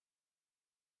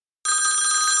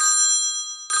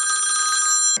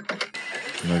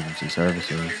Emergency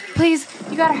services. Please,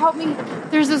 you gotta help me.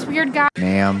 There's this weird guy.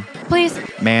 Ma'am. Please.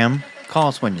 Ma'am, call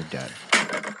us when you're dead.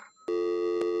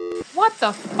 What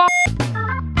the fuck?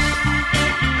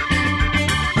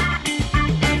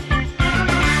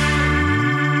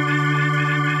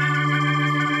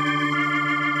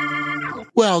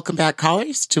 Welcome back,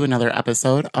 callers, to another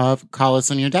episode of Call Us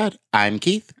When You're Dead. I'm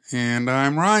Keith. And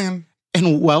I'm Ryan.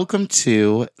 And welcome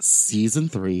to Season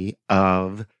 3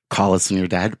 of Call Us When You're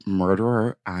Dead,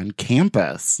 Murderer on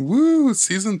Campus. Woo,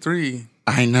 Season 3.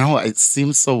 I know, it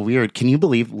seems so weird. Can you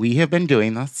believe we have been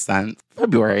doing this since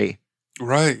February?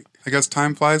 Right. I guess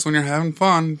time flies when you're having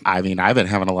fun. I mean, I've been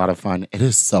having a lot of fun. It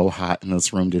is so hot in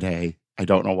this room today. I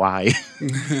don't know why.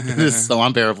 It is so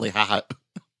unbearably hot.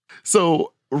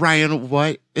 So, Ryan,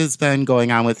 what has been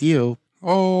going on with you?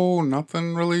 Oh,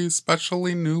 nothing really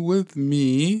specially new with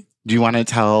me. Do you want to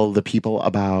tell the people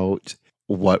about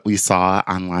what we saw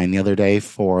online the other day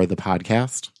for the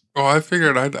podcast? Oh, I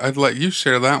figured I'd let you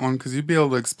share that one because you'd be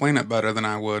able to explain it better than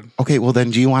I would. Okay, well then,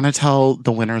 do you want to tell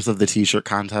the winners of the t-shirt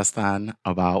contest then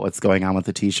about what's going on with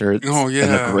the t-shirts? Oh, yeah.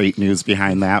 And the great news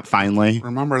behind that, finally.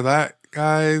 Remember that,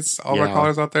 guys? All of our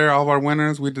callers out there, all of our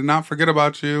winners, we did not forget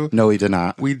about you. No, we did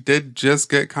not. We did just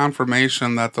get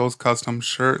confirmation that those custom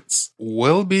shirts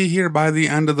will be here by the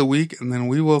end of the week, and then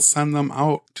we will send them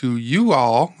out to you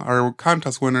all, our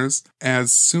contest winners,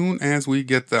 as soon as we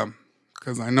get them.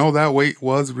 Because I know that wait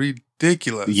was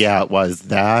ridiculous. Yeah, it was.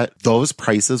 Those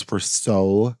prices were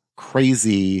so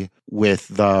crazy with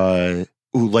the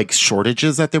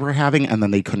shortages that they were having, and then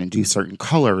they couldn't do certain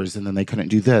colors, and then they couldn't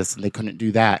do this, and they couldn't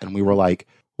do that. And we were like,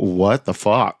 what the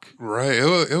fuck? Right.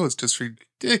 It was just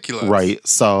ridiculous. Right.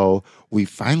 So we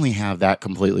finally have that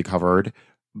completely covered.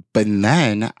 But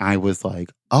then I was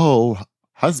like, oh,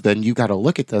 husband, you got to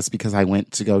look at this, because I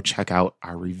went to go check out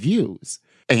our reviews.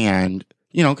 And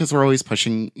because we're always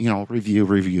pushing,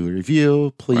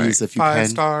 review. Please, right. if you can. 5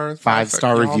 stars.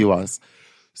 5-star review us.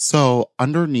 So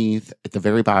underneath at the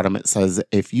very bottom, it says,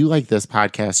 if you like this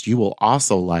podcast, you will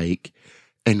also like,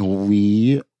 and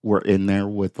we were in there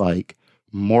with like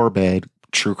morbid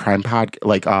true crime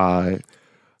podcast,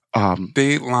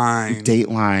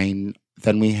 Dateline.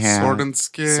 Then we had Sword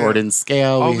and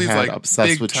Scale. All we these, had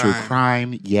Obsessed with True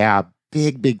Crime. Yeah,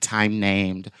 big time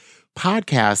named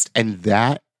podcast. And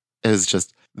that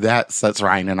sets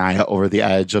Ryan and I over the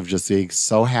edge of just being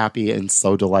so happy and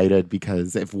so delighted,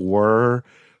 because if we're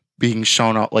being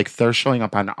shown up, like they're showing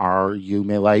up on our You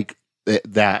May Like,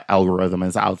 that algorithm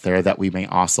is out there that we may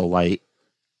also like,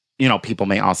 people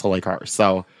may also like ours.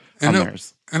 So, and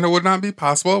it would not be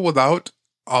possible without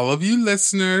all of you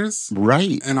listeners.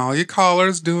 Right. And all you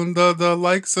callers doing the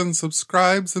likes and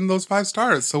subscribes and those 5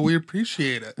 stars. So we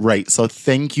appreciate it. Right. So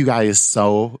thank you guys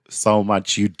so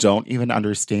much. You don't even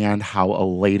understand how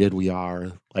elated we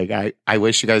are. Like, I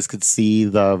wish you guys could see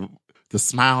the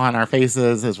smile on our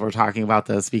faces as we're talking about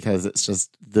this, because it's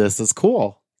just, this is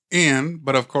cool.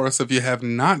 But of course, if you have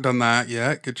not done that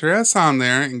yet, get your ass on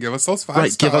there and give us those 5 stars.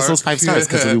 Right. Give us those 5 stars,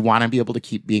 because we want to be able to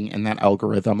keep being in that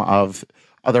algorithm of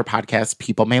other podcasts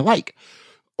people may like,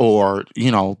 or,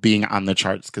 being on the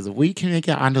charts. Because if we can make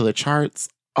it onto the charts,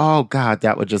 oh God,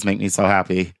 that would just make me so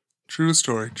happy. True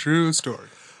story.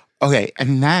 Okay,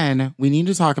 and then we need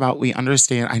to talk about, we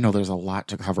understand, I know there's a lot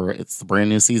to cover. It's the brand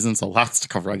new season, so lots to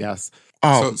cover, I guess.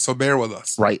 Oh, so bear with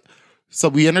us. Right. So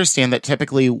we understand that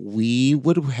typically we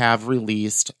would have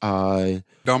released a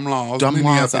Dumb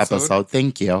Laws episode.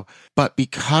 Thank you. But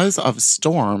because of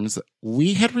storms,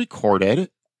 we had recorded,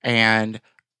 and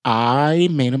I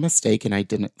made a mistake and I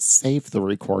didn't save the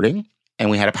recording,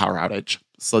 and we had a power outage.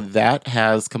 So that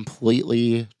has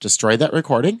completely destroyed that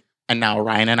recording. And now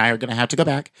Ryan and I are going to have to go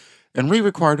back and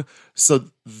re-record. So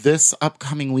this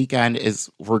upcoming weekend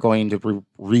we're going to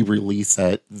re-release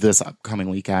it this upcoming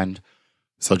weekend.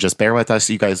 So just bear with us.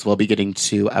 You guys will be getting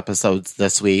 2 episodes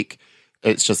this week.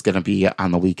 It's just going to be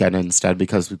on the weekend instead,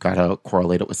 because we've got to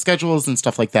correlate it with schedules and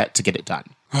stuff like that to get it done.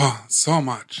 Oh, so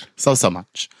much. So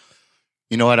much.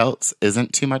 You know what else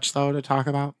isn't too much, though, to talk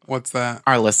about? What's that?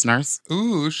 Our listeners.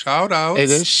 Ooh, shout-outs. It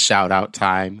is shout-out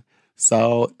time.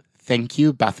 So thank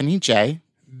you, Bethany J.,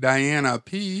 Diana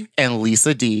P., and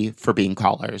Lisa D. for being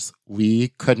callers. We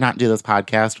could not do this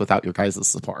podcast without your guys'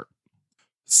 support.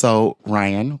 So,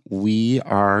 Ryan, we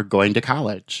are going to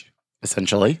college,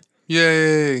 essentially.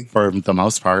 Yay. For the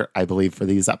most part, I believe, for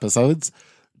these episodes.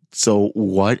 So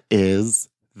what is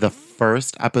the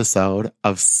first episode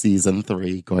of Season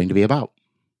 3 going to be about?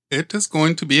 It is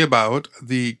going to be about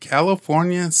the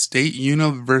California State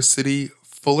University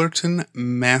Fullerton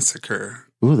Massacre.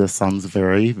 Ooh, this sounds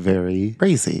very, very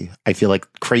crazy. I feel like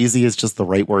crazy is just the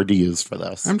right word to use for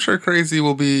this. I'm sure crazy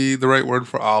will be the right word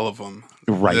for all of them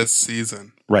this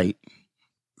season. Right.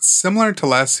 Similar to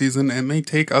last season, it may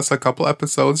take us a couple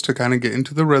episodes to kind of get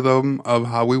into the rhythm of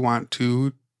how we want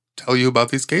to tell you about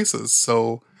these cases.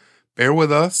 So bear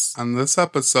with us on this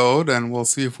episode, and we'll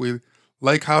see if we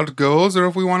like how it goes or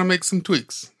if we want to make some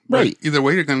tweaks. Right. But either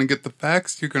way, you're going to get the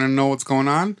facts. You're going to know what's going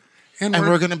on. And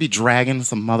we're going to be dragging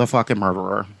some motherfucking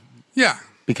murderer. Yeah.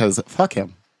 Because fuck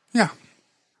him. Yeah.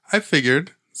 I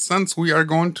figured since we are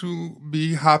going to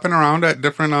be hopping around at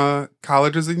different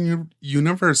colleges and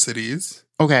universities.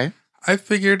 Okay. I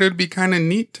figured it'd be kind of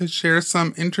neat to share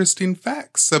some interesting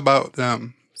facts about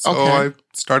them. So I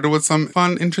started with some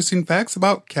fun, interesting facts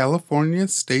about California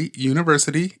State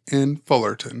University in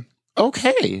Fullerton.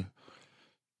 Okay.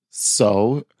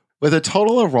 So, with a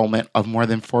total enrollment of more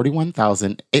than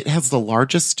 41,000, it has the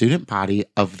largest student body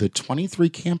of the 23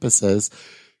 campuses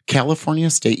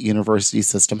California State University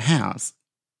system has.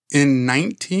 In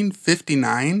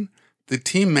 1959, the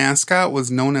team mascot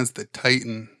was known as the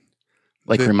Titan.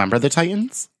 Remember the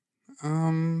Titans?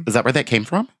 Is that where that came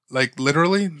from? Like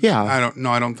literally? Yeah. I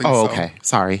don't think so. Oh, okay.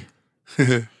 Sorry.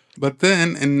 But then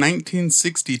in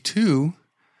 1962,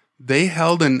 they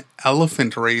held an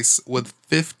elephant race with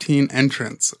 15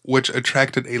 entrants, which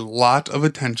attracted a lot of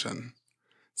attention.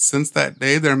 Since that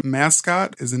day, their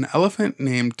mascot is an elephant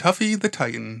named Tuffy the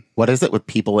Titan. What is it with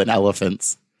people and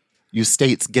elephants? You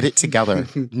states, get it together.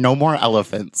 No more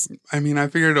elephants. I mean, I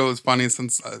figured it was funny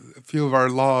since a few of our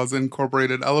laws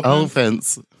incorporated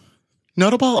elephants.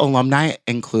 Notable alumni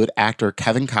include actor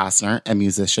Kevin Costner and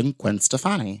musician Gwen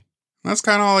Stefani. That's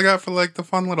kind of all I got for the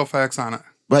fun little facts on it.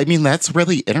 Well, I mean, that's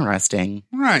really interesting.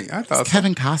 Right, I thought so.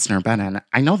 Kevin Costner been in?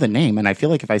 I know the name, and I feel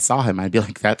like if I saw him, I'd be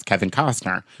like, that's Kevin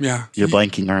Costner. Yeah. You're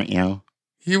blanking, aren't you?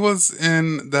 He was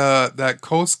in that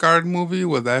Coast Guard movie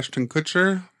with Ashton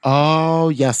Kutcher. Oh,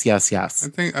 yes.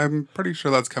 I'm pretty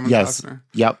sure that's Kevin Costner.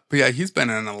 Yep. But yeah, he's been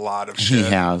in a lot of shit.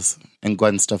 He has. And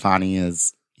Gwen Stefani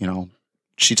is,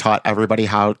 she taught everybody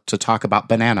how to talk about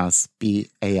bananas.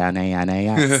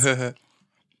 Bananas.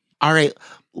 All right,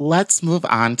 let's move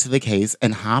on to the case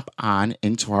and hop on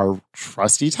into our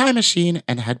trusty time machine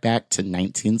and head back to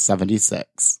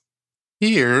 1976.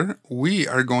 Here, we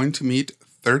are going to meet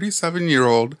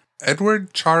 37-year-old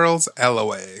Edward Charles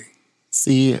Alloway.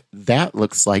 See, that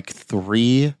looks like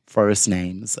 3 first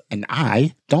names, and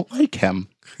I don't like him.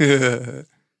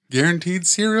 Guaranteed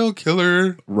serial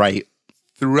killer. Right.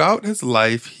 Throughout his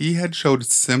life, he had showed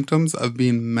symptoms of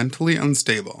being mentally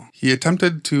unstable. He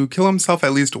attempted to kill himself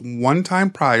at least one time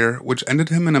prior, which ended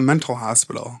him in a mental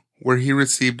hospital, where he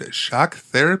received shock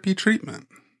therapy treatment.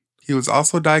 He was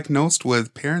also diagnosed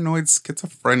with paranoid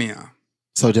schizophrenia.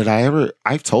 So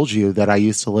I've told you that I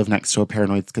used to live next to a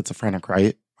paranoid schizophrenic,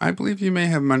 right? I believe you may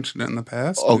have mentioned it in the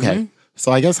past. Okay.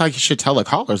 So I guess I should tell the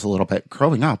callers a little bit.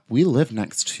 Growing up, we lived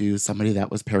next to somebody that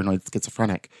was paranoid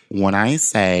schizophrenic. When I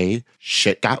say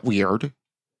shit got weird,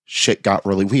 shit got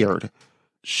really weird.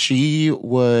 She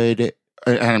would,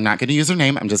 and I'm not going to use her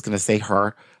name, I'm just going to say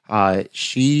her.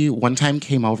 She one time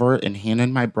came over and handed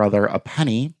my brother a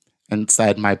penny and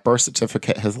said, my birth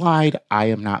certificate has lied. I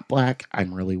am not black.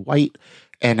 I'm really white.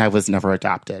 And I was never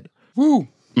adopted. Woo.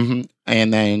 Mm-hmm.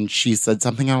 And then she said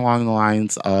something along the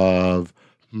lines of,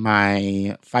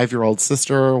 my 5-year-old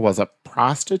sister was a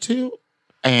prostitute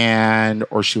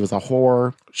or she was a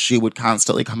whore. She would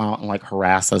constantly come out and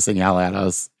harass us and yell at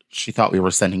us. She thought we were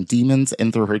sending demons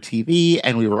in through her TV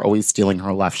and we were always stealing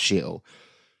her left shoe.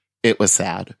 It was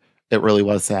sad. It really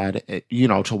was sad,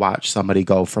 to watch somebody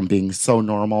go from being so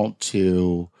normal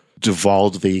to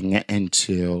devolving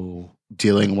into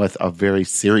dealing with a very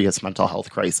serious mental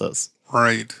health crisis.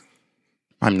 Right.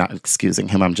 I'm not excusing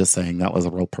him. I'm just saying that was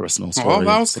a real personal story. Well,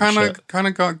 that was kind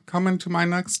of coming to my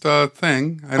next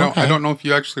thing. I don't know if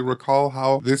you actually recall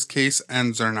how this case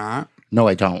ends or not. No,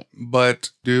 I don't. But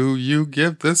do you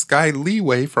give this guy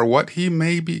leeway for what he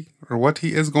may be or what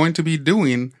he is going to be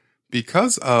doing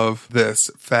because of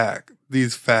these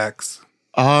facts?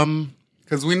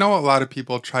 Because we know a lot of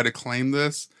people try to claim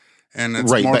this. And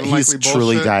it's right, more but than likely he's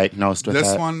truly bullshit. Diagnosed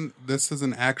with This is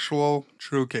an actual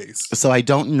true case. So I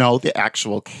don't know the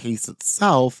actual case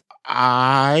itself.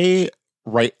 I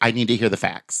need to hear the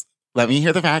facts. Let me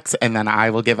hear the facts, and then I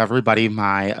will give everybody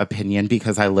my opinion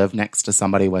because I lived next to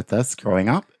somebody with this growing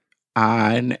up.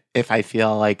 On if I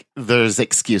feel like there's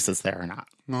excuses there or not.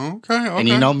 Okay. And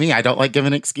you know me, I don't like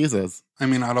giving excuses. I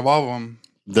mean, out of all of them,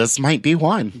 this might be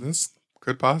one. This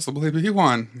could possibly be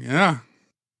one. Yeah.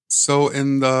 So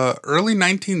in the early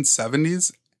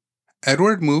 1970s,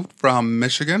 Edward moved from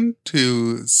Michigan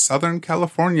to Southern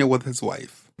California with his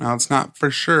wife. Now, it's not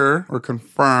for sure or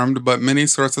confirmed, but many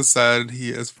sources said he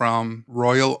is from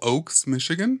Royal Oaks,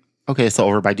 Michigan. Okay, so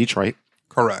over by Detroit.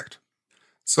 Correct.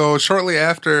 So shortly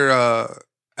after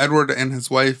Edward and his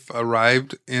wife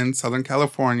arrived in Southern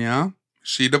California,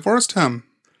 she divorced him.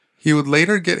 He would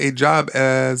later get a job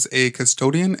as a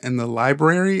custodian in the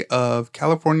library of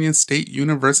California State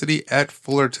University at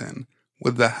Fullerton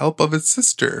with the help of his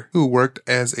sister, who worked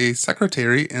as a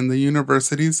secretary in the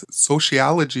university's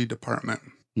sociology department.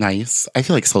 Nice. I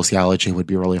feel like sociology would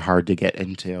be really hard to get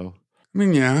into. I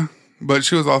mean, yeah, but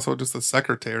she was also just a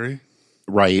secretary.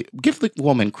 Right. Give the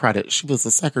woman credit. She was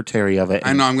the secretary of it.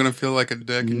 I know I'm going to feel like a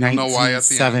dick, and you'll know why at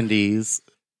the end. 1970s.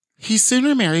 He soon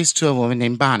remarries to a woman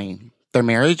named Bonnie. Their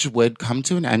marriage would come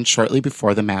to an end shortly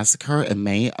before the massacre in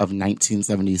May of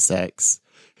 1976.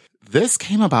 This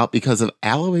came about because of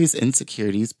Alloway's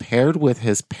insecurities paired with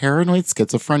his paranoid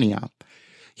schizophrenia.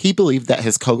 He believed that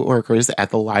his co-workers at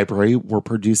the library were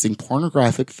producing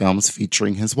pornographic films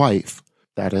featuring his wife.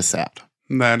 That is sad.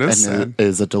 That is sad. And it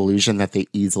is a delusion that they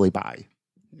easily buy.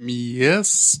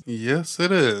 Yes. Yes,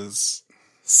 it is.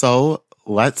 So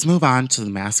let's move on to the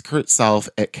massacre itself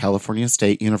at California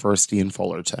State University in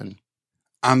Fullerton.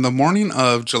 On the morning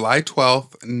of July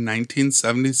 12th,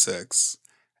 1976,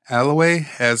 Alloway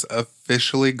has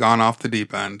officially gone off the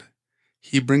deep end.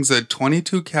 He brings a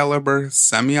 .22 caliber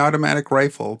semi-automatic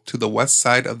rifle to the west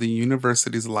side of the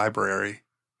university's library.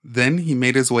 Then he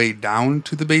made his way down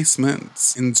to the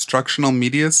basement's instructional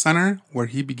media center, where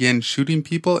he began shooting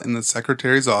people in the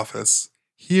secretary's office.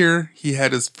 Here, he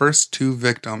had his first two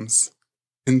victims.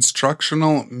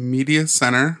 Instructional Media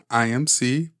Center,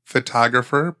 IMC,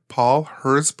 photographer Paul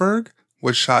Herzberg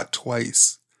was shot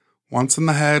twice, once in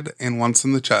the head and once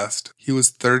in the chest. He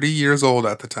was 30 years old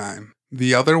at the time.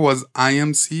 The other was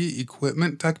IMC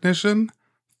equipment technician,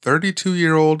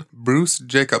 32-year-old Bruce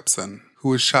Jacobson, who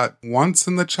was shot once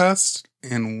in the chest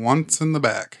and once in the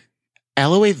back.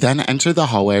 Alloway then entered the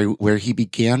hallway where he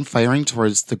began firing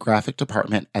towards the graphic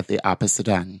department at the opposite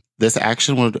end. This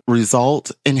action would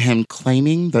result in him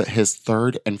claiming that his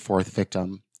third and fourth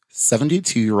victim,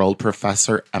 72-year-old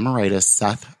Professor Emeritus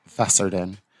Seth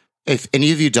Fesserden. If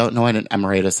any of you don't know what an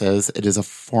emeritus is, it is a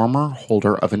former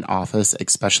holder of an office,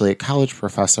 especially a college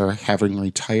professor, having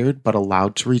retired but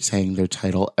allowed to retain their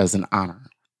title as an honor.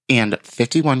 And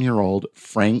 51-year-old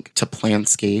Frank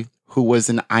Toplansky, who was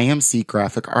an IMC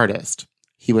graphic artist.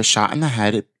 He was shot in the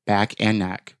head, back, and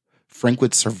neck. Frank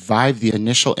would survive the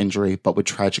initial injury but would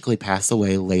tragically pass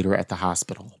away later at the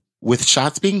hospital. With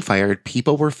shots being fired,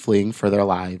 people were fleeing for their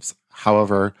lives.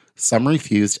 However, some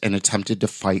refused and attempted to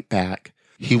fight back.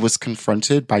 He was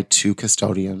confronted by two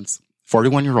custodians,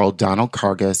 41-year-old Donald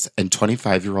Cargus and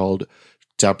 25-year-old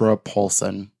Deborah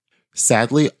Polson.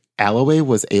 Sadly, Alloway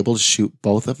was able to shoot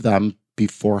both of them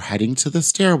before heading to the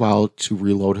stairwell to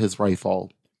reload his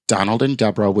rifle. Donald and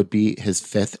Deborah would be his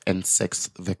fifth and sixth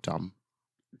victim.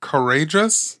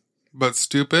 Courageous, but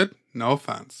stupid? No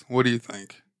offense. What do you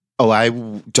think? Oh, I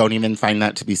don't even find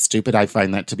that to be stupid. I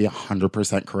find that to be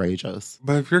 100% courageous.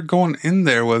 But if you're going in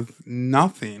there with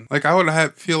nothing, like I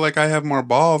would feel like I have more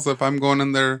balls if I'm going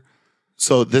in there.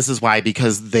 So this is why,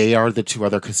 because they are the two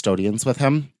other custodians with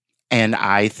him. And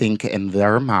I think in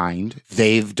their mind,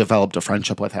 they've developed a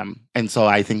friendship with him. And so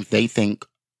I think they think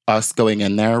us going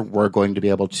in there, we're going to be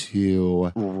able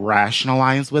to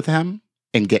rationalize with him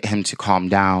and get him to calm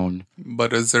down.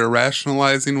 But is there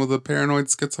rationalizing with a paranoid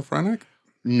schizophrenic?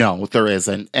 No, there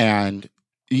isn't. And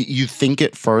you think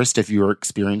at first, if you're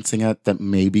experiencing it, that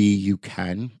maybe you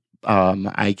can.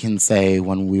 I can say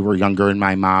when we were younger and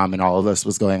my mom and all of this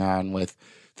was going on with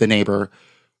the neighbor,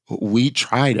 we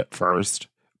tried at first.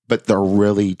 But there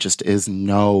really just is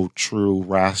no true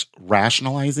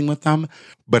rationalizing with them.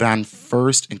 But on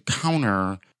first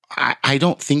encounter, I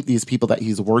don't think these people that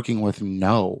he's working with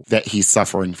know that he's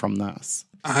suffering from this.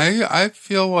 I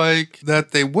feel like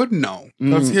that they would know.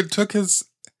 Because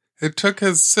it took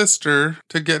his sister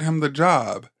to get him the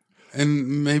job.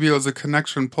 And maybe it was a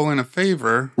connection pulling a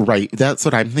favor. Right. That's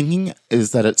what I'm thinking,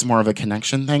 is that it's more of a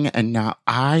connection thing and not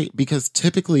because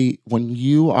typically when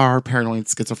you are paranoid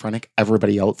schizophrenic,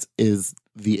 everybody else is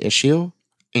the issue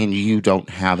and you don't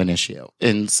have an issue.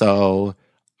 And so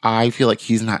I feel like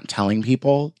he's not telling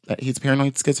people that he's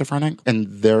paranoid schizophrenic and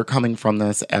they're coming from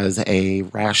this as a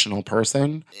rational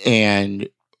person. And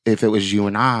if it was you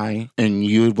and I and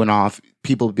you went off,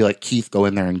 people would be like, Keith, go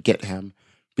in there and get him.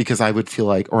 Because I would feel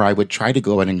like, or I would try to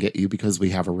go in and get you because we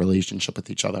have a relationship with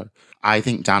each other. I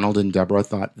think Donald and Deborah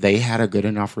thought they had a good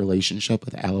enough relationship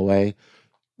with Alloway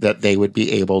that they would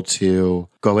be able to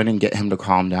go in and get him to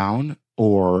calm down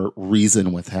or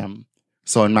reason with him.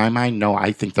 So in my mind, no,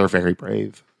 I think they're very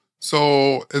brave.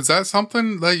 So is that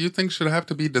something that you think should have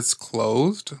to be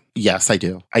disclosed? Yes, I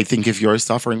do. I think if you're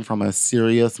suffering from a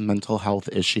serious mental health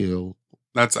issue,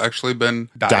 That's actually been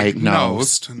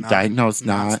diagnosed.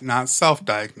 Not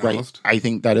self-diagnosed. right, I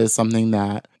think that is something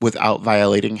that, without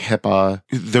violating HIPAA,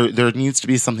 there needs to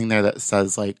be something there that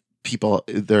says, like, people,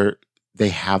 they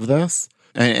have this.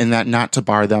 And that not to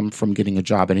bar them from getting a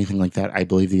job, anything like that. I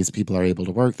believe these people are able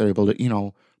to work. They're able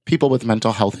to, people with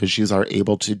mental health issues are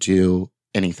able to do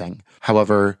anything.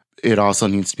 However, it also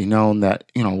needs to be known that,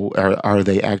 are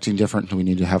they acting different? Do we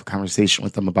need to have a conversation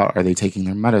with them about, are they taking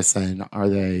their medicine? Are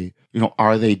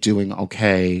they doing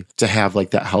okay, to have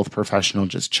like that health professional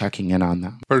just checking in on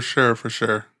them? For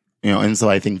sure. And so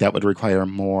I think that would require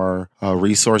more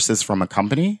resources from a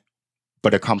company.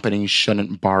 But a company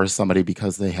shouldn't bar somebody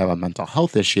because they have a mental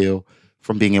health issue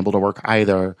from being able to work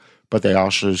either. But they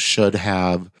also should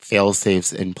have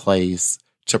fail-safes in place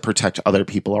to protect other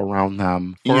people around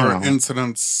them. For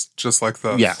incidents just like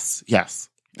this. Yes.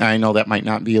 And I know that might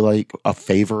not be like a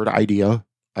favored idea.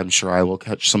 I'm sure I will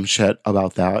catch some shit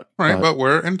about that. Right, but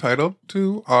we're entitled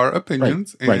to our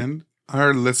opinions, and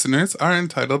our listeners are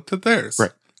entitled to theirs.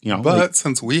 Right. But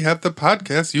since we have the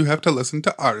podcast, you have to listen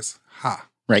to ours. Ha.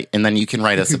 Right, and then you can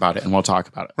write us about it, and we'll talk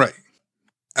about it. Right.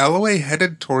 Alloway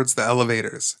headed towards the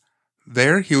elevators.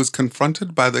 There, he was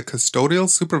confronted by the custodial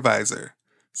supervisor,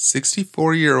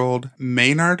 64-year-old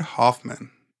Maynard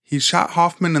Hoffman. He shot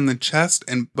Hoffman in the chest,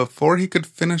 and before he could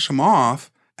finish him off,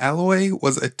 Alloway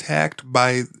was attacked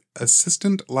by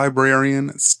assistant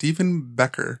librarian Stephen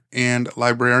Becker and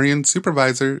librarian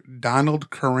supervisor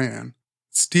Donald Curran.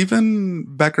 Stephen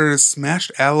Becker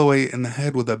smashed Alloway in the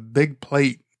head with a big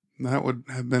plate. That would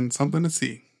have been something to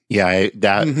see. Yeah,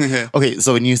 okay,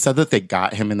 so when you said that they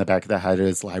got him in the back of the head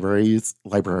as librarians,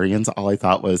 all I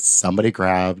thought was somebody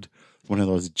grabbed one of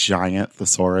those giant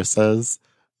thesauruses,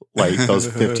 like those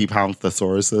 50-pound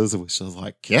thesauruses, which was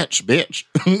like, catch, bitch.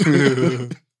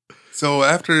 So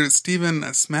after Stephen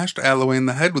smashed Alloway in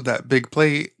the head with that big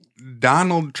plate,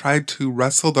 Donald tried to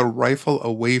wrestle the rifle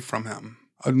away from him.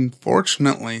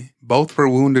 Unfortunately, both were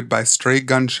wounded by stray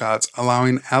gunshots,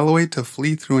 allowing Alloway to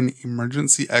flee through an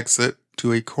emergency exit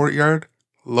to a courtyard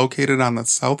located on the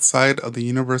south side of the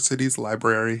university's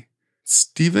library.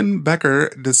 Stephen Becker,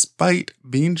 despite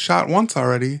being shot once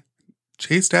already,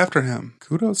 chased after him.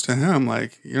 Kudos to him,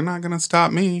 like, you're not going to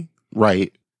stop me.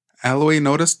 Right. Alloway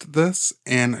noticed this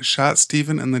and shot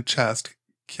Stephen in the chest,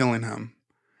 killing him.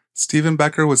 Stephen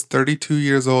Becker was 32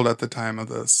 years old at the time of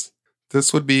this.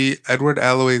 This would be Edward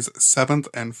Alloway's 7th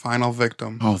and final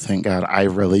victim. Oh, thank God. I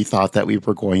really thought that we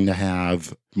were going to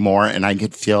have more, and I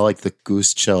could feel like the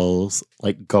goose chills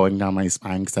like going down my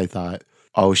spine because I thought,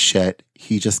 oh shit,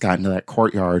 he just got into that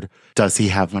courtyard. Does he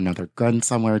have another gun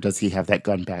somewhere? Does he have that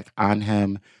gun back on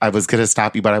him? I was going to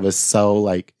stop you, but I was so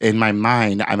like, in my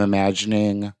mind, I'm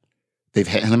imagining they've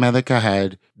hit him in the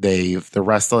head. They're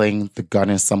wrestling. The gun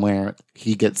is somewhere.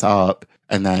 He gets up,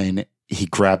 and then he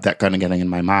grabbed that gun again in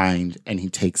my mind, and he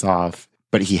takes off.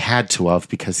 But he had to have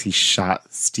because he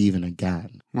shot Stephen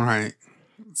again. Right.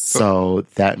 So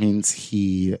that means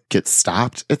he gets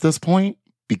stopped at this point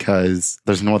because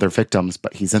there's no other victims,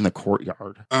 but he's in the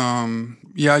courtyard.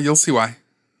 Yeah, you'll see why.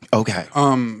 Okay.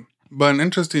 But an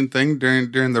interesting thing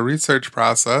during the research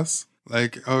process,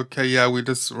 like, okay, yeah, we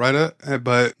just read it,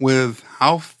 but with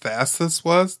how fast this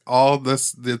was, all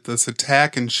this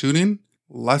attack and shooting,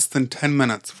 less than 10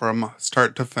 minutes from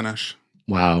start to finish.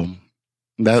 Wow.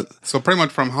 So pretty much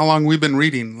from how long we've been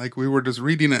reading, like we were just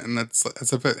reading it and it's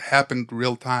as if it happened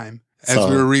real time as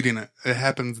we were reading it. It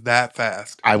happens that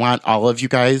fast. I want all of you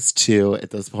guys to, at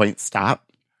this point, stop,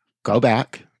 go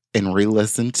back and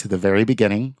re-listen to the very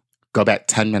beginning. Go back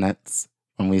 10 minutes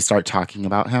when we start talking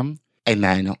about him. And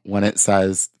then when it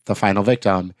says the final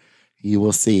victim, you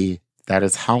will see that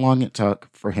is how long it took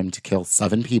for him to kill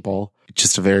 7 people.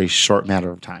 Just a very short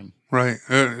matter of time. Right.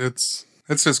 It's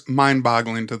just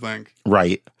mind-boggling to think.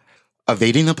 Right.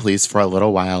 Evading the police for a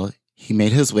little while, he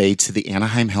made his way to the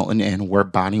Anaheim Hilton Inn where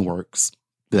Bonnie works.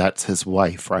 That's his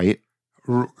wife, right?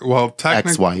 Well,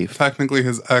 ex-wife. Technically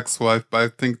his ex-wife, but I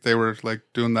think they were like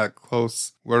doing that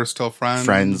close. We're still friends.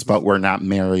 Friends, but we're not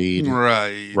married.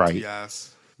 Right.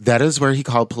 Yes. That is where he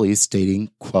called police stating,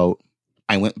 quote,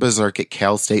 "I went berserk at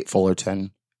Cal State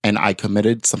Fullerton and I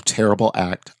committed some terrible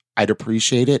act. I'd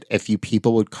appreciate it if you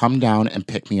people would come down and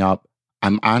pick me up.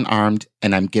 I'm unarmed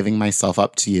and I'm giving myself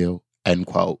up to you," end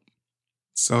quote.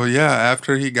 So yeah,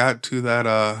 after he got to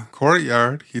that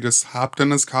courtyard, he just hopped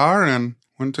in his car and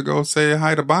went to go say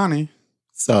hi to Bonnie.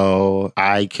 So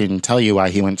I can tell you why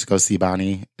he went to go see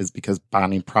Bonnie is because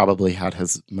Bonnie probably had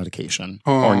his medication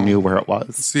or knew where it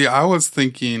was. See, I was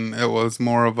thinking it was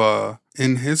more of a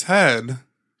In his head,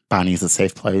 Bonnie's a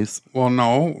safe place. well,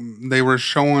 no, they were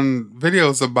showing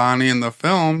videos of Bonnie in the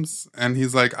films, and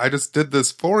he's like, I just did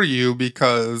this for you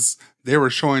because they were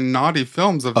showing naughty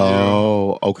films of you.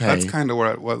 Oh, okay. That's kind of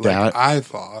what That- I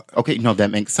thought. Okay, no,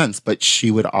 that makes sense. But she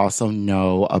would also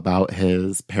know about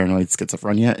his paranoid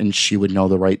schizophrenia, and she would know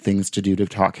the right things to do to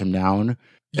talk him down.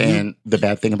 And the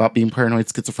bad thing about being paranoid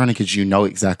schizophrenic is you know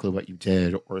exactly what you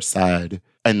did or said.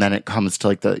 And then it comes to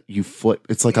like you flip.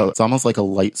 It's almost like a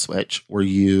light switch where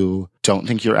you don't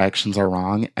think your actions are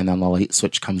wrong. And then the light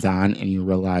switch comes on and you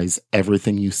realize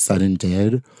everything you said and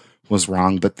did was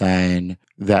wrong. But then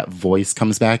that voice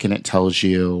comes back and it tells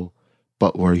you,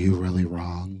 but were you really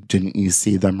wrong? Didn't you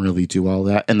see them really do all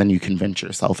that? And then you convince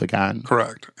yourself again.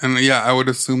 Correct. And yeah, I would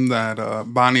assume that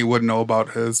Bonnie would know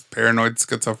about his paranoid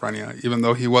schizophrenia, even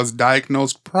though he was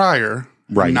diagnosed prior,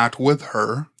 Right. not with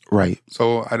her. Right.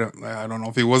 So I don't know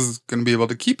if he was going to be able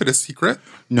to keep it a secret.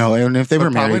 No, and if they were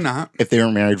Probably married, not. if they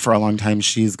were married for a long time,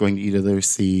 she's going to either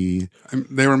see.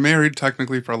 They were married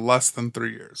technically for less than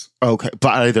 3 years. Okay, but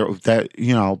either that,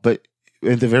 but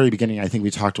at the very beginning, I think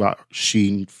we talked about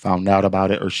she found out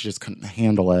about it or she just couldn't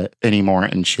handle it anymore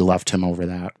and she left him over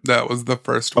that. That was the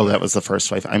first Oh, wife. that was the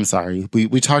first wife. I'm sorry.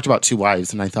 We talked about 2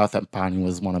 wives and I thought that Bonnie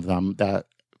was one of them that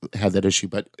had that issue.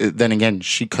 But then again,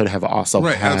 she could have also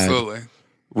Right, absolutely.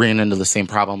 ran into the same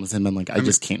problems and been like, I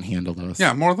just can't handle this.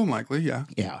 Yeah, more than likely, yeah.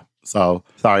 Yeah. So,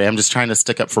 sorry, I'm just trying to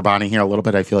stick up for Bonnie here a little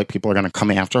bit. I feel like people are going to come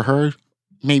after her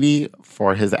maybe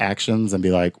for his actions and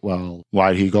be like, well,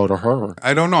 why'd he go to her?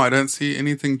 I don't know. I didn't see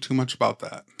anything too much about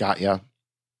that. Got ya.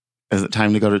 Is it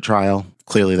time to go to trial?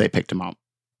 Clearly, they picked him up.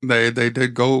 They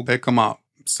did go pick him up,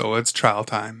 so it's trial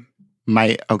time.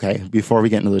 Okay, before we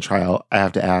get into the trial, I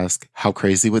have to ask, how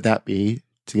crazy would that be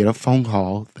to get a phone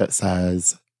call that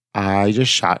says, I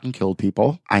just shot and killed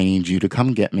people. I need you to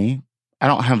come get me. I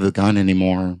don't have the gun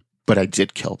anymore, but I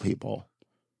did kill people.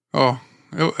 Oh,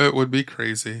 it would be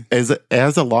crazy. As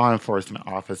a law enforcement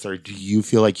officer, do you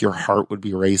feel like your heart would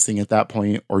be racing at that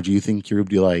point? Or do you think you would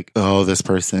be like, oh, this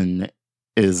person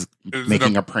is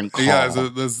making a prank call? Yeah,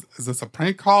 is this a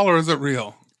prank call or is it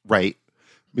real? Right.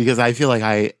 Because I feel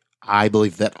like I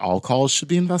believe that all calls should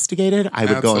be investigated. I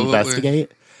would go Absolutely.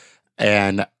 investigate.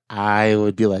 And I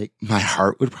would be like, my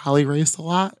heart would probably race a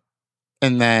lot.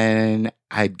 And then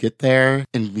I'd get there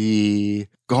and be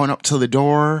going up to the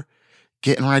door,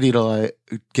 getting ready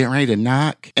to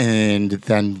knock. And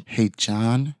then, hey,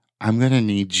 John, I'm going to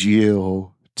need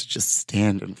you to just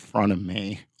stand in front of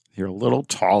me. You're a little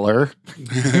taller.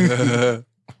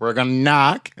 We're going to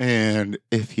knock. And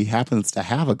if he happens to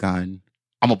have a gun,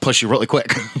 I'm going to push you really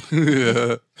quick.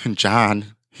 Yeah. And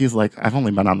John, he's like, I've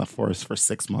only been on the force for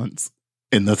 6 months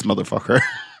in this motherfucker.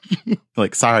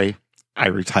 Like, sorry, I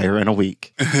retire in a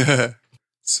week.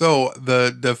 So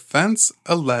the defense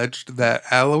alleged that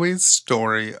Alloway's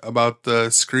story about the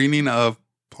screening of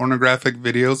pornographic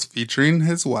videos featuring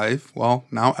his wife, well,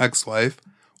 now ex-wife,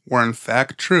 were in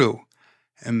fact true.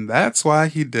 And that's why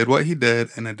he did what he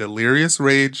did in a delirious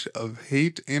rage of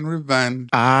hate and revenge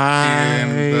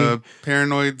and the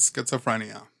paranoid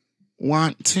schizophrenia.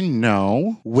 Want to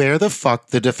know where the fuck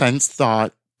the defense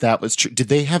thought that was true. Did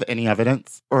they have any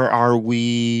evidence? Or are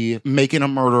we making a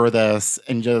murder of this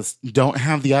and just don't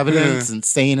have the evidence and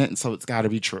saying it, and so it's got to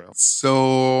be true?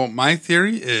 So my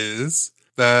theory is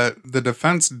that the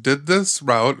defense did this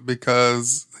route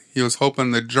because he was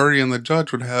hoping the jury and the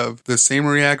judge would have the same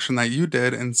reaction that you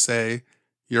did and say,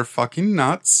 you're fucking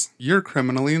nuts. You're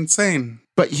criminally insane.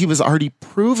 But he was already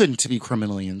proven to be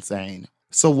criminally insane.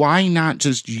 So why not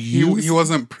just use... He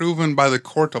wasn't proven by the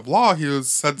court of law. He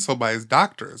was said so by his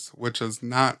doctors, which is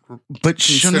not... But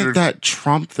shouldn't that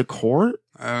trump the court?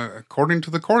 According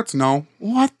to the courts, no.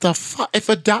 What the fuck?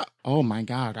 Oh my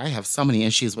God, I have so many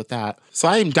issues with that. So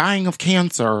I am dying of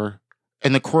cancer,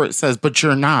 and the court says, but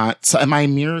you're not. So am I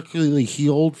miraculously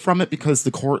healed from it because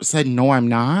the court said, no, I'm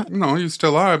not? No, you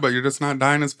still are, but you're just not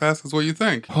dying as fast as what you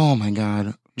think. Oh my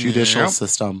God. Judicial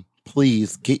system,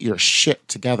 please get your shit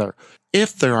together.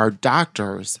 If there are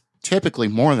doctors, typically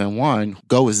more than one,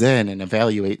 goes in and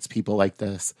evaluates people like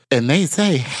this, and they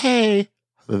say, hey,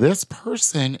 this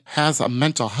person has a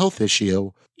mental health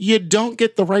issue, you don't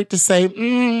get the right to say,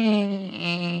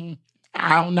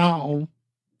 I don't know.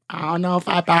 I don't know if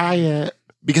I buy it.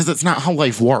 Because it's not how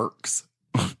life works.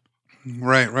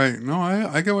 Right. No,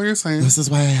 I get what you're saying. This is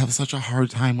why I have such a hard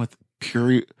time with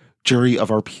jury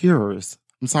of our peers.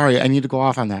 I'm sorry, I need to go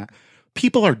off on that.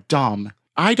 People are dumb.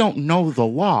 I don't know the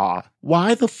law.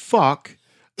 Why the fuck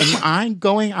am I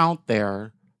going out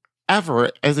there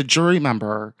ever as a jury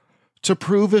member to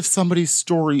prove if somebody's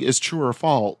story is true or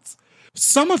false?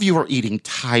 Some of you are eating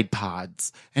Tide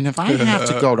Pods. And if I have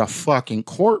to go to fucking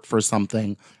court for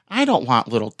something, I don't want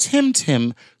little Tim,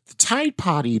 the Tide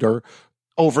Pod eater,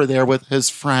 over there with his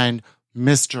friend,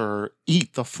 Mr.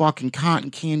 Eat the fucking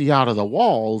cotton candy out of the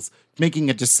walls, making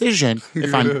a decision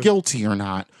if I'm guilty or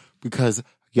not. Because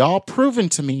y'all proven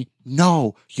to me,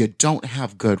 no, you don't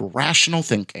have good rational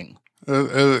thinking.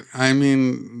 I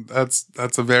mean, that's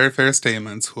a very fair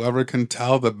statement. Whoever can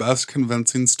tell the best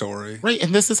convincing story. Right,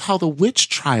 and this is how the witch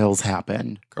trials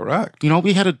happened. Correct. You know,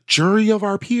 we had a jury of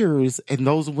our peers, and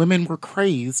those women were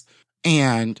crazed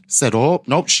and said, oh,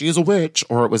 nope, she's a witch.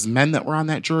 Or it was men that were on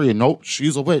that jury, and nope,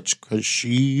 she's a witch because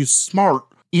she's smart.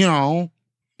 You know,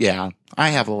 yeah, I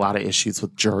have a lot of issues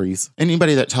with juries.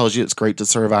 Anybody that tells you it's great to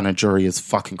serve on a jury is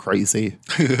fucking crazy.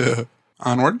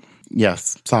 Onward?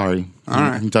 Yes, sorry. All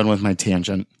right. I'm done with my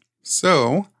tangent.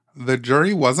 So, the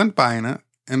jury wasn't buying it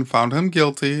and found him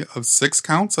guilty of 6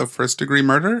 counts of first-degree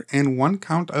murder and 1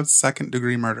 count of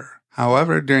second-degree murder.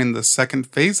 However, during the second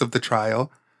phase of the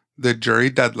trial, the jury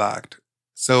deadlocked.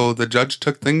 So, the judge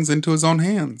took things into his own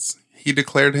hands. He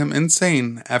declared him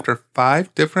insane after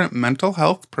 5 different mental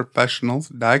health professionals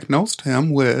diagnosed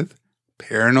him with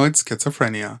paranoid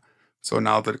schizophrenia. So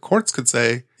now the courts could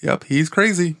say, yep, he's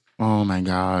crazy. Oh my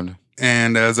God.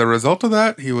 And as a result of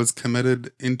that, he was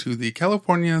committed into the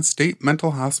California State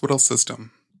Mental Hospital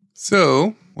System.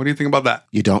 So, what do you think about that?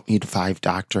 You don't need 5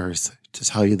 doctors to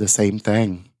tell you the same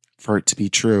thing for it to be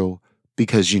true.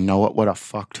 Because you know what would have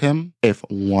fucked him? If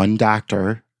 1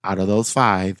 doctor out of those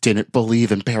 5 didn't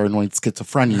believe in paranoid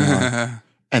schizophrenia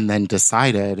and then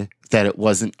decided that it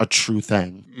wasn't a true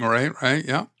thing. Right,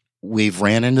 yeah. We've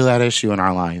ran into that issue in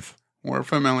our life. We're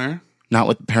familiar. Not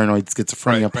with the paranoid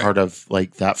schizophrenia Right. part of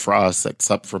like that for us,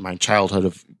 except for my childhood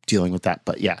of dealing with that.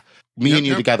 But yeah, me and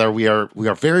you together, we are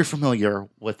very familiar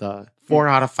with a 4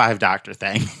 out of 5 doctor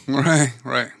thing. Right.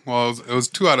 Well, it was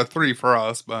 2 out of 3 for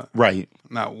us, but Right.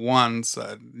 not 1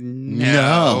 said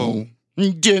no.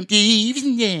 Don't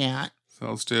believe that.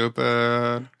 So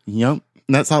stupid. Yep.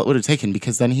 And that's all it would have taken,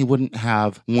 because then he wouldn't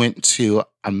have went to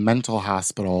a mental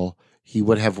hospital. He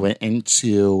would have went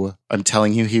into, I'm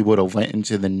telling you, he would have went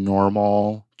into the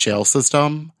normal jail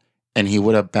system, and he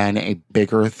would have been a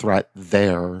bigger threat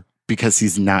there because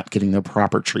he's not getting the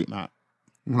proper treatment.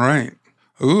 Right.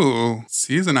 Ooh,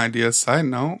 season idea. Side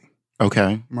note.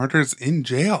 Okay. Murders in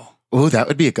jail. Ooh, that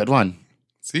would be a good one.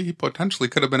 See, he potentially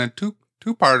could have been a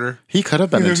two-parter. He could have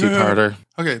been a 2-parter.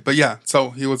 Okay, but yeah, so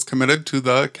he was committed to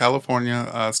the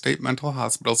California State Mental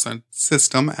Hospital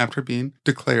System after being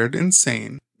declared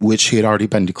insane. Which he had already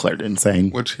been declared insane.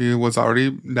 Which he was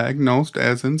already diagnosed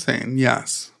as insane,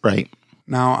 yes. Right.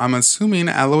 Now, I'm assuming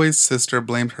Alloway's sister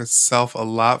blamed herself a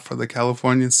lot for the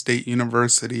California State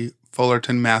University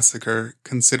Fullerton massacre,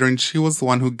 considering she was the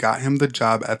one who got him the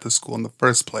job at the school in the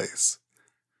first place.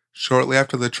 Shortly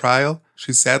after the trial,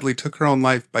 she sadly took her own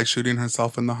life by shooting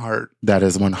herself in the heart. That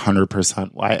is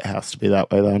 100% why it has to be that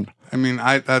way then. I mean,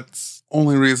 that's the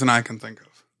only reason I can think of.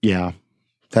 Yeah.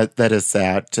 That is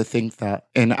sad to think that.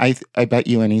 And I bet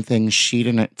you anything, she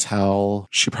didn't tell.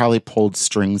 She probably pulled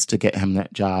strings to get him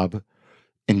that job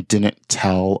and didn't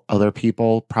tell other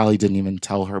people. Probably didn't even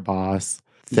tell her boss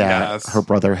that her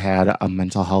brother had a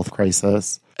mental health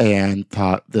crisis and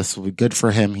thought this would be good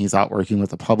for him. He's out working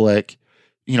with the public.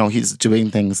 You know, he's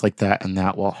doing things like that, and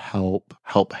that will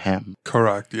help him.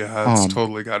 Correct. Yeah, it's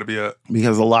totally got to be it.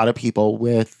 Because a lot of people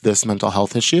with this mental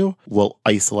health issue will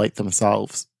isolate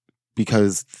themselves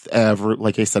because,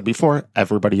 like I said before,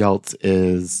 everybody else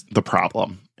is the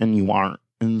problem, and you aren't.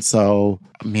 And so,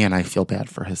 man, I feel bad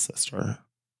for his sister.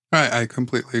 Right, I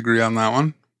completely agree on that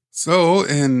one. So,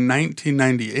 in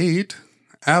 1998,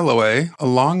 Alloway,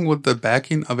 along with the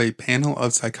backing of a panel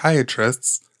of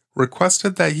psychiatrists,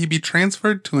 requested that he be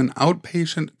transferred to an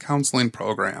outpatient counseling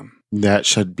program. That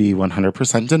should be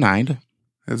 100% denied.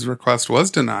 His request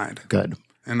was denied. Good.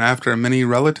 And after many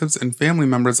relatives and family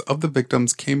members of the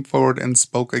victims came forward and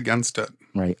spoke against it.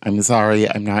 Right. I'm sorry.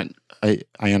 I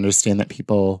understand that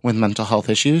people with mental health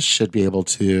issues should be able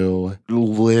to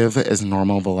live as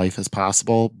normal of a life as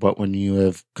possible. But when you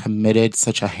have committed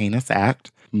such a heinous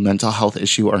act, mental health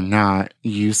issue or not,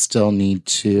 you still need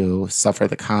to suffer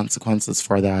the consequences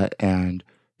for that. And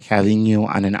having you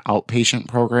on an outpatient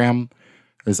program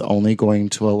is only going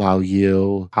to allow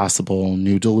you possible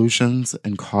new delusions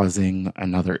and causing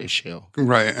another issue.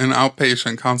 Right. An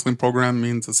outpatient counseling program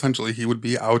means essentially he would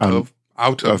be out of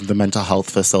the mental health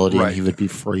facility, right. And he would be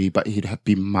free, but he'd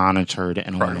be monitored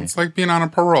in a way. It's like being on a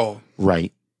parole.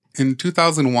 Right. In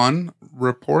 2001,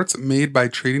 reports made by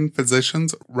treating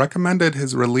physicians recommended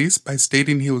his release by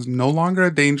stating he was no longer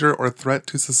a danger or threat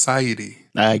to society.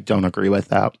 I don't agree with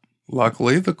that.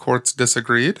 Luckily, the courts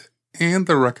disagreed, and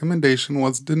the recommendation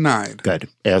was denied. Good,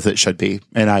 as it should be.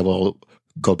 And I will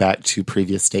go back to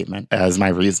previous statement as my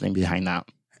reasoning behind that.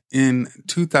 In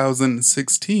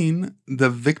 2016, the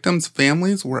victims'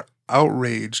 families were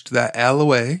outraged that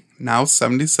Alloway, now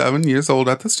 77 years old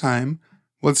at this time,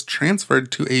 was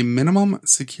transferred to a minimum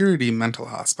security mental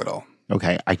hospital.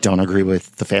 Okay, I don't agree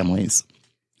with the families.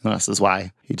 This is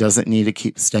why. He doesn't need to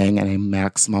keep staying in a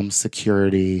maximum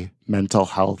security mental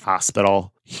health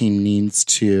hospital. He needs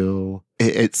to...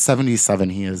 It's 77.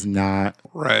 He is not...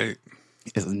 Right.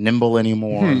 Isn't nimble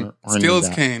anymore. Or Steal his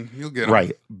cane. You'll get him.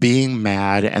 Right. Being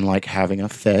mad and like having a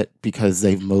fit because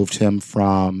they've moved him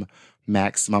from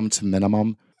maximum to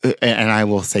minimum. And I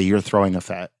will say you're throwing a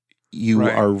fit. You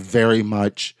are very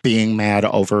much being mad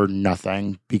over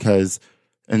nothing because...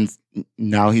 And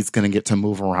now he's going to get to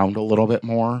move around a little bit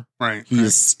more. Right.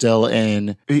 He's still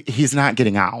in... He's not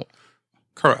getting out.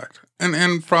 Correct.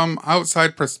 And from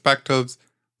outside perspectives,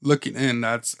 looking in,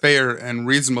 that's fair and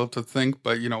reasonable to think.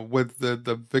 But, with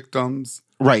the victims...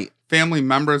 Right. Family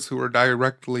members who were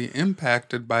directly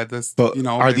impacted by this, but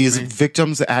are these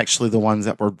victims actually the ones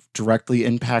that were directly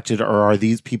impacted, or are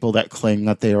these people that claim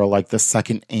that they are like the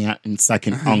second aunt and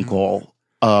second uncle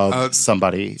of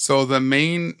somebody? So the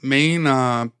main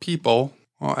people,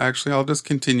 well, actually, I'll just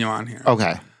continue on here.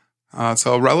 Okay.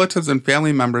 So relatives and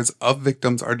family members of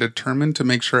victims are determined to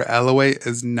make sure Alloway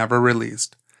is never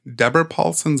released. Deborah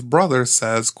Paulson's brother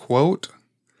says, quote,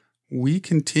 "We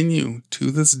continue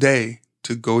to this day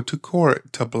to go to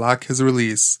court to block his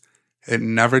release. It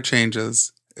never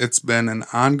changes. It's been an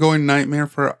ongoing nightmare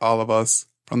for all of us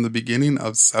from the beginning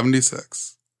of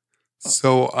 76.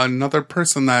 So another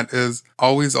person that is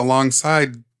always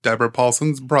alongside Deborah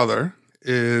Paulson's brother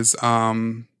is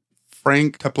Frank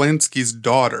Teplansky's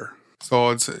daughter.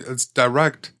 So it's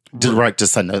direct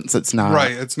descendants. It's not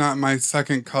right. It's not my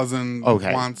second cousin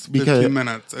wants 15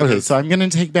 minutes. So I'm going to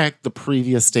take back the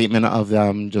previous statement of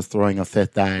them just throwing a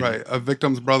fit. Then right, a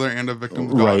victim's brother and a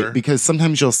victim's daughter. Right, because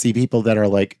sometimes you'll see people that are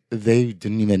like they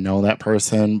didn't even know that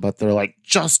person, but they're like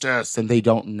justice, and they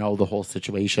don't know the whole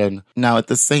situation. Now at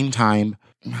the same time,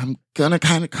 I'm gonna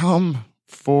kind of come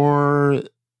for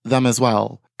them as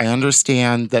well. I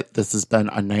understand that this has been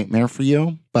a nightmare for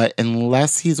you, but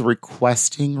unless he's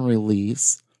requesting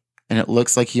release, and it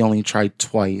looks like he only tried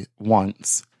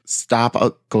once, stop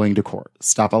going to court.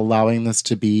 Stop allowing this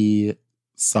to be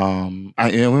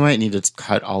we might need to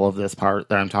cut all of this part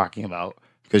that I'm talking about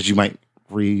because you might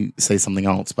say something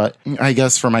else. But I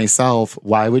guess for myself,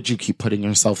 why would you keep putting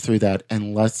yourself through that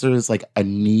unless there's like a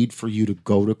need for you to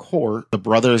go to court? The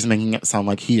brother is making it sound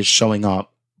like he is showing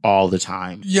up all the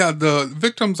time. Yeah, the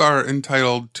victims are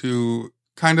entitled to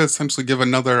kind of essentially give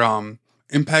another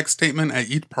impact statement at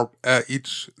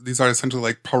each. These are essentially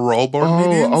like parole board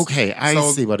meetings. Oh, okay, I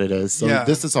see what it is. So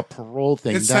this is a parole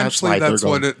thing. Essentially, that's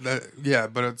what it.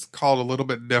 But it's called a little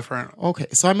bit different. Okay,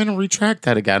 so I'm going to retract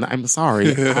that again. I'm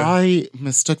sorry, I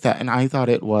mistook that, and I thought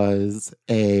it was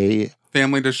a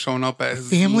family just showing up at his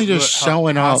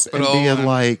showing up and being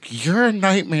like, "You're a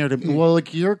nightmare to me." Well,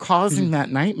 like you're causing that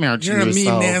nightmare to yourself.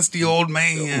 You're a mean, nasty old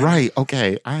man. Right?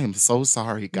 Okay, I am so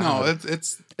sorry, God. No, it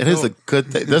is a good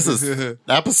thing. This is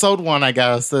episode 1, I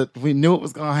guess, that we knew it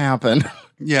was going to happen.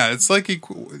 Yeah, it's like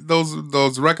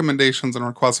those recommendations and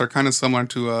requests are kind of similar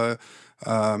to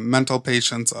mental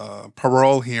patients'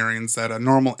 parole hearings that a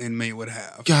normal inmate would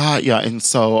have. Yeah, and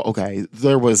so, okay,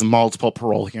 there was multiple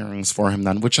parole hearings for him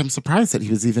then, which I'm surprised that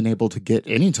he was even able to get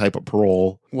any type of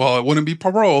parole. Well, it wouldn't be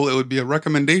parole. It would be a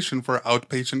recommendation for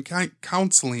outpatient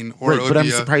counseling. But I'm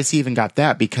surprised he even got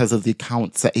that because of the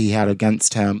counts that he had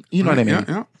against him. You know what I mean?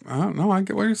 Yeah. No, I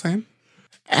get what you're saying.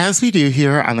 As we do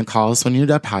here on the Call Us When You're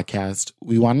Dead podcast,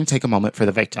 we want to take a moment for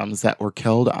the victims that were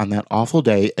killed on that awful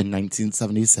day in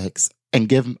 1976 and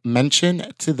give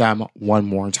mention to them one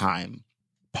more time.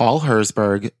 Paul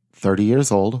Herzberg, 30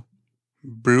 years old.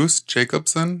 Bruce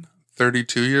Jacobson,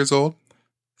 32 years old.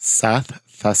 Seth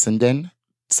Fessenden,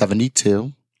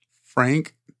 72.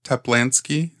 Frank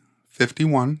Teplansky,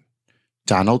 51.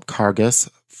 Donald Kargas,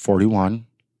 41.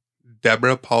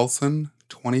 Deborah Paulson,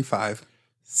 25.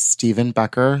 Stephen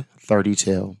Becker,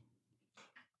 32.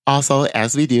 Also,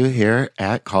 as we do here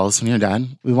at Call Us When You're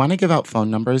Done, we want to give out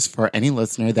phone numbers for any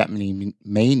listener that may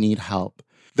need help.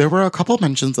 There were a couple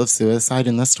mentions of suicide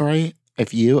in this story.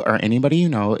 If you or anybody you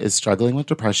know is struggling with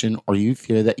depression or you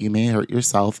fear that you may hurt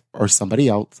yourself or somebody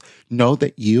else, know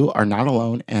that you are not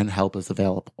alone and help is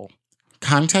available.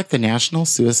 Contact the National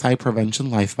Suicide Prevention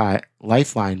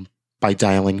Lifeline by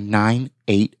dialing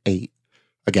 988.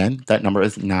 Again, that number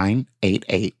is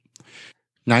 988.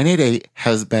 988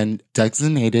 has been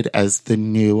designated as the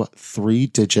new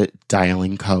 3-digit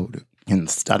dialing code.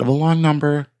 Instead of a long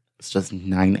number, it's just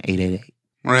 9888.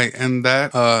 Right, and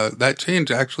that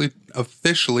change actually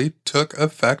officially took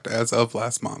effect as of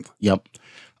last month. Yep.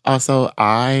 Also,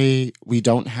 we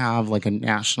don't have like a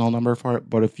national number for it,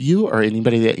 but if you or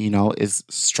anybody that you know is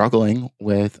struggling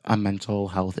with a mental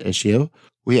health issue,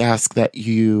 we ask that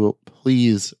you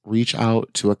please reach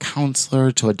out to a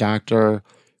counselor, to a doctor.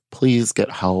 Please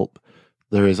get help.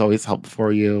 There is always help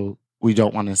for you. We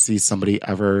don't want to see somebody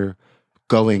ever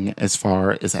going as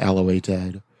far as Alloway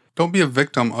did. Don't be a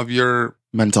victim of your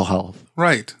mental health.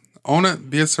 Right. Own it.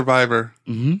 Be a survivor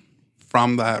Mm-hmm.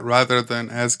 from that rather than,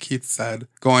 as Keith said,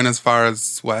 going as far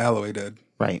as what Alloway did.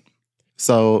 Right.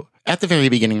 So at the very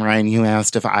beginning, Ryan, you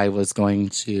asked if I was going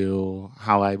to,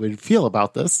 how I would feel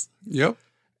about this. Yep.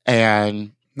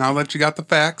 And now that you got the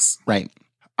facts. Right.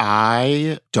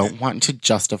 I don't want to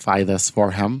justify this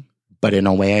for him, but in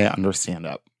a way I understand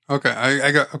it.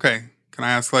 Okay. Okay. Can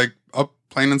I ask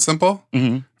plain and simple?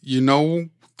 Mm-hmm. You know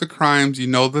the crimes, you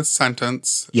know the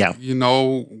sentence. Yeah. You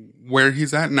know where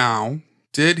he's at now.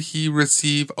 Did he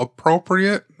receive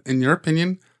appropriate, in your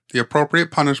opinion, the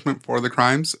appropriate punishment for the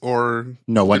crimes, or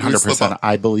no? 100%.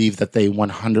 I believe that they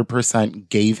 100%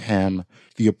 gave him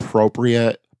the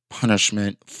appropriate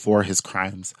punishment for his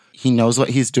crimes. He knows what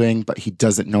he's doing, but he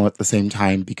doesn't know at the same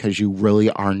time, because you really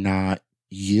are not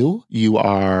you. You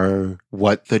are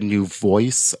what the new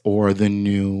voice or the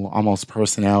new almost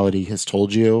personality has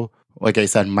told you. Like I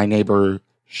said, my neighbor,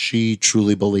 she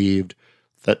truly believed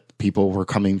that people were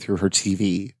coming through her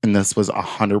TV. And this was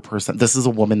 100%. This is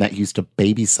a woman that used to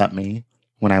babysit me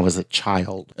when I was a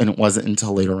child. And it wasn't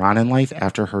until later on in life,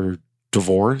 after her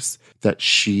divorce, that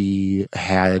she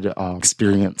had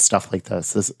experienced stuff like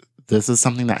this. This is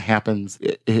something that happens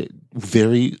at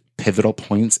very pivotal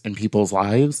points in people's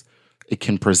lives. It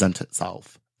can present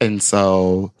itself. And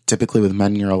so typically with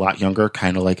men, you're a lot younger,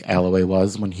 kind of like Alloway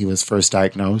was when he was first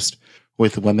diagnosed.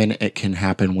 With women, it can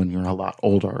happen when you're a lot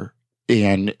older.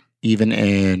 And even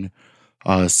in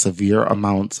severe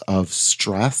amounts of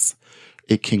stress,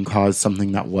 it can cause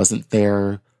something that wasn't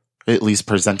there, at least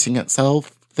presenting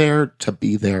itself there, to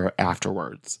be there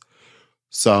afterwards.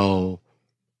 So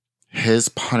his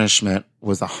punishment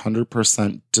was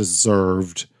 100%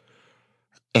 deserved.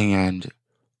 And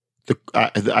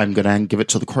I'm going to give it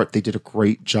to the court. They did a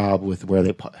great job with where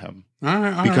they put him. All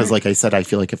right. Because like I said, I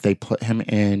feel like if they put him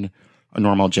in a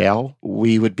normal jail,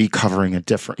 we would be covering a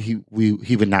different, he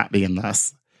would not be in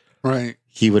this. Right.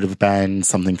 He would have been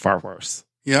something far worse.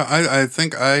 Yeah, I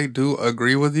think I do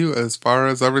agree with you as far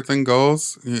as everything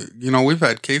goes. You know, we've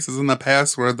had cases in the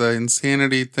past where the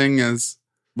insanity thing is...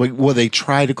 Well, they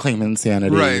try to claim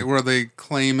insanity. Right, where they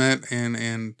claim it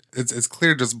and it's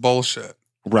clear just bullshit.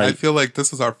 Right. I feel like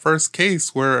this is our first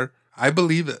case where I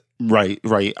believe it. Right.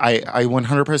 I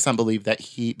 100% believe that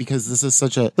because this is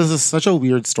such a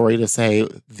weird story to say.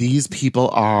 These people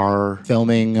are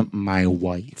filming my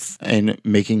wife and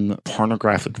making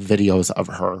pornographic videos of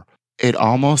her. It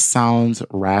almost sounds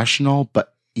rational,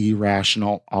 but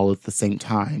irrational all at the same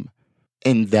time.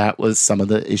 And that was some of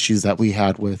the issues that we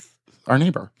had with our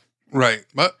neighbor. Right.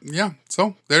 But yeah,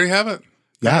 so there you have it.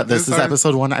 Yeah, this is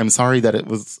episode 1. I'm sorry that it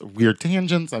was weird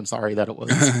tangents. I'm sorry that it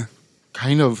was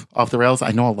kind of off the rails.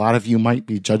 I know a lot of you might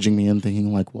be judging me and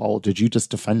thinking like, well, did you just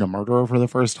defend a murderer for the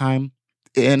first time?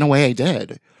 In a way, I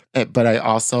did. But I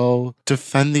also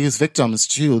defend these victims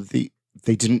too. They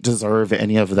didn't deserve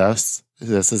any of this.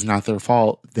 This is not their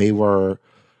fault.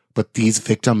 But these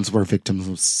victims were victims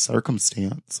of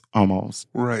circumstance almost.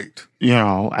 Right. You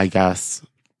know, I guess.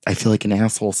 I feel like an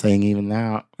asshole saying even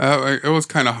that. It was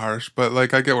kind of harsh, but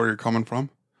like, I get where you're coming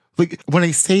from. Like, when I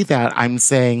say that, I'm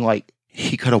saying like,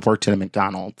 he could have worked at a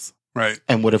McDonald's. Right.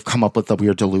 And would have come up with a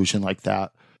weird delusion like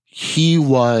that. He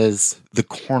was the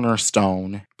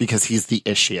cornerstone because he's the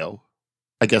issue,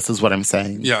 I guess is what I'm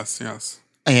saying. Yes.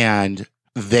 And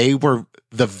the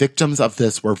victims of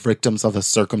this were victims of a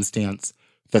circumstance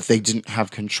that they didn't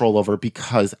have control over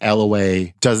because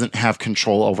Alloway doesn't have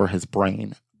control over his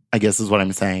brain, I guess is what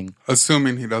I'm saying.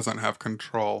 Assuming he doesn't have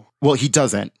control. Well, he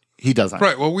doesn't.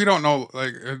 Right. Well, we don't know.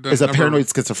 Like, as a paranoid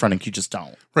schizophrenic, you just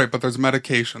don't. Right. But there's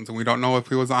medications, and we don't know if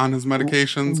he was on his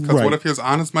medications. Because what if he was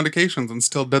on his medications and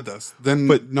still did this? Then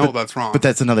that's wrong. But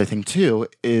that's another thing too.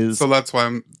 So that's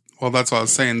why that's why I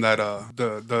was saying that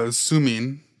the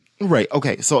assuming. Right.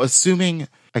 Okay. So assuming,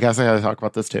 I guess I got to talk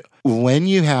about this too. When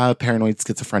you have paranoid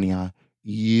schizophrenia,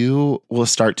 you will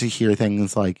start to hear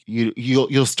things like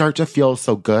you'll start to feel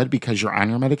so good because you're on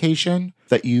your medication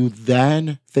that you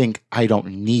then think, I don't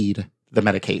need the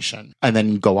medication and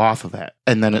then go off of it.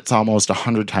 And then it's almost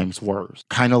 100 times worse.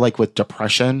 Kind of like with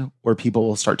depression, where people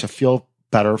will start to feel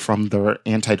better from their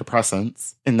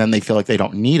antidepressants and then they feel like they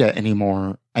don't need it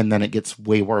anymore. And then it gets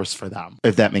way worse for them,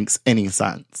 if that makes any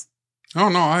sense. Oh,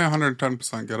 no, I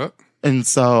 110% get it. And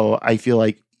so I feel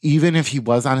like even if he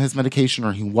was on his medication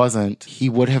or he wasn't, he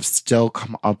would have still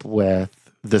come up with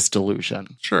this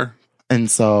delusion. Sure.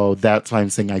 And so that's why I'm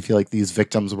saying I feel like these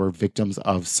victims were victims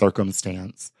of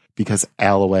circumstance because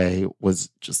Alloway was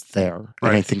just there. Right.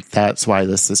 And I think that's why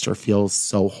the sister feels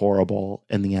so horrible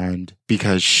in the end,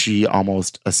 because she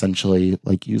almost essentially,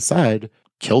 like you said,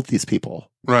 killed these people.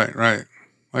 Right.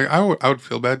 Like, I would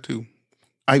feel bad too.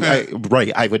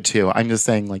 Right, I would too. I'm just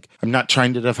saying, like, I'm not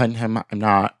trying to defend him. I'm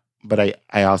not, but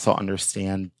I also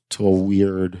understand to a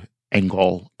weird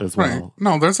angle as well. Right.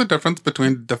 No, there's a difference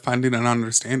between defending and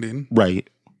understanding. Right.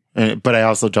 But I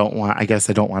also don't want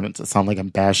it to sound like I'm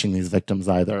bashing these victims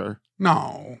either.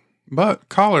 No. But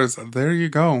callers, there you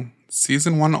go.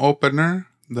 Season 1 opener,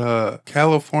 the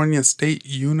California State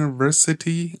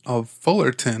University of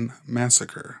Fullerton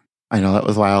Massacre. I know that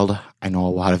was wild. I know a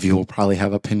lot of you will probably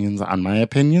have opinions on my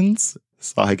opinions.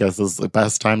 So I guess this is the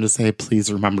best time to say,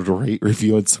 please remember to rate,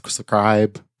 review, and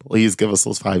subscribe. Please give us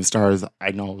those 5 stars.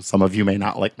 I know some of you may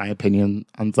not like my opinion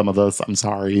on some of this. I'm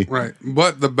sorry. Right.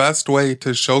 But the best way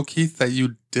to show Keith that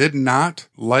you did not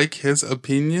like his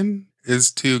opinion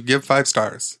is to give 5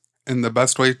 stars. And the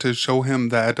best way to show him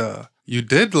that you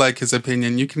did like his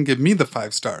opinion, you can give me the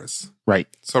 5 stars. Right.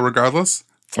 So regardless,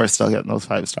 we're still getting those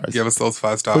 5 stars. Give us those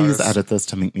 5 stars. Please edit this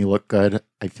to make me look good.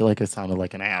 I feel like I sounded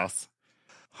like an ass.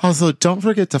 Also, don't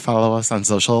forget to follow us on the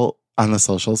socials,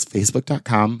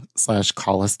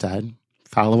 facebook.com/callusdead.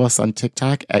 Follow us on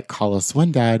TikTok at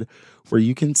calluswhendad, where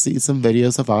you can see some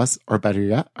videos of us, or better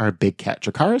yet, our big cat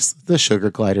Dracarys, the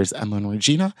sugar gliders Emma and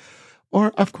Regina,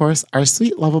 or, of course, our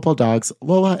sweet, lovable dogs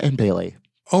Lola and Bailey.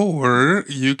 Or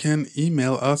you can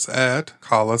email us at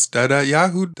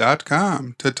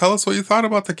callusdead@yahoo.com to tell us what you thought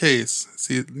about the case.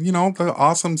 See, the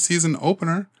awesome season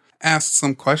opener. Ask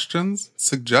some questions,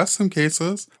 suggest some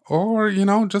cases, or,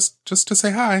 just to say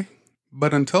hi.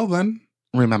 But until then,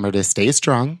 remember to stay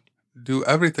strong. Do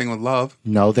everything with love.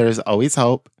 Know there's always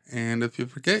hope. And if you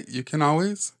forget, you can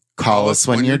always call us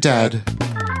when you're dead.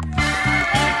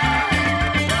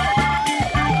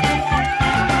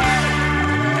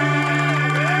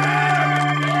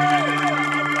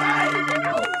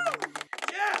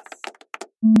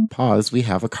 Pause. We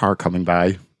have a car coming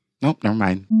by. Nope, never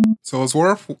mind. So is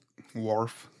Worf.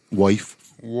 Wife. Worf.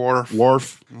 Oh,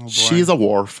 she's a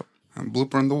Worf. I'm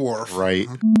bloopering the Worf. Right.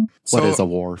 So, what is a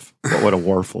Worf? What would a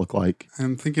Worf look like?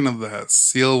 I'm thinking of that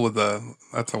seal with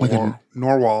that's a like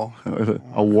Norwal.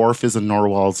 A Worf is a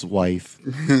Norwal's wife.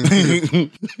 I'm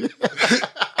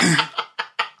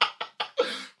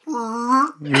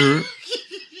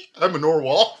a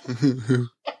Norwal.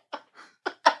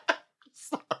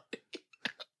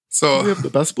 So we have the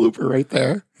best blooper right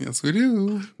there. Yes, we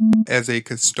do. As a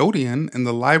custodian in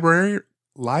the library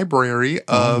of...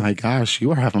 Oh my gosh,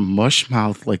 you are having mush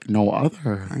mouth like no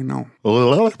other. I know.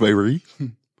 Library.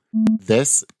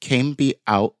 This can be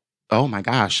out... Oh my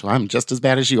gosh, I'm just as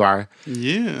bad as you are.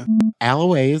 Yeah.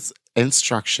 Alloway's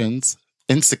insecurities.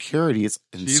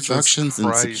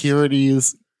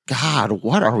 God,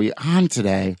 what are we on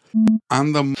today?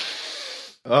 On the...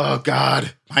 Oh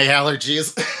God, my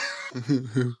allergies.